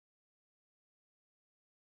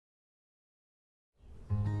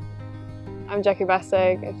I'm Jacky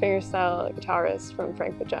Bastek, a fingerstyle guitarist from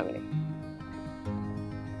Frankfurt, Germany.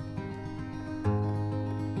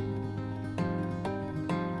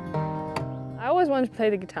 I always wanted to play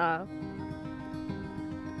the guitar.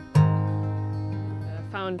 I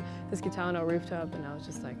found this guitar on our rooftop and I was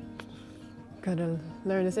just like, gotta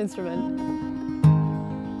learn this instrument.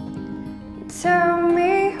 Tell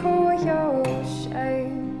me who you're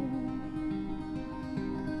ashamed.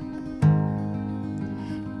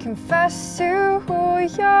 Confess to who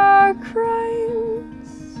your crimes.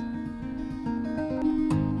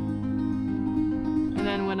 And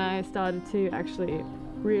then when I started to actually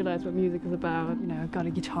realize what music is about, you know, got a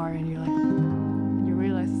guitar and you're like, you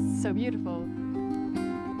realize it's so beautiful.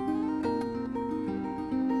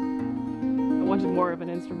 I wanted more of an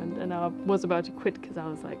instrument and I was about to quit because I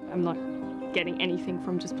was like, I'm not getting anything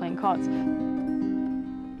from just playing chords.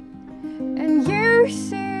 And you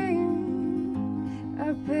sing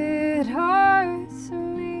a bit hard to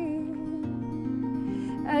me,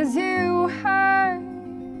 as you have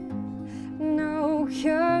no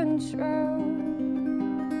control.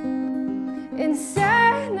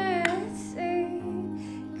 Insanity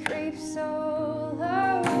creeps all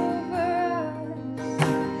over us.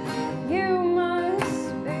 You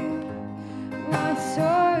must be my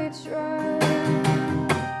torturer.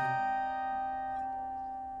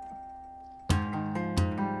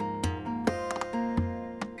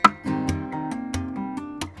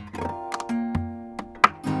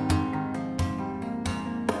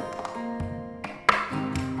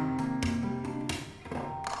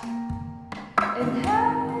 And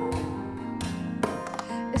hell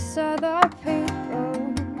is other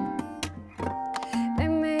people. They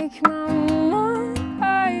make my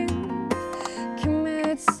mind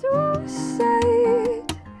commit suicide.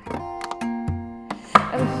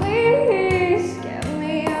 And please get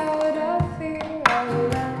me out of here. I'll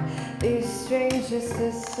let these strangers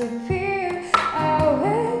disappear. I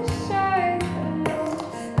wish I could know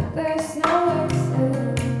that there's no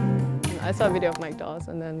exit. I saw a video of Mike Dawes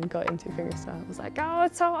and then got into fingerstyle. I was like, oh,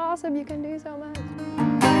 it's so awesome, you can do so much.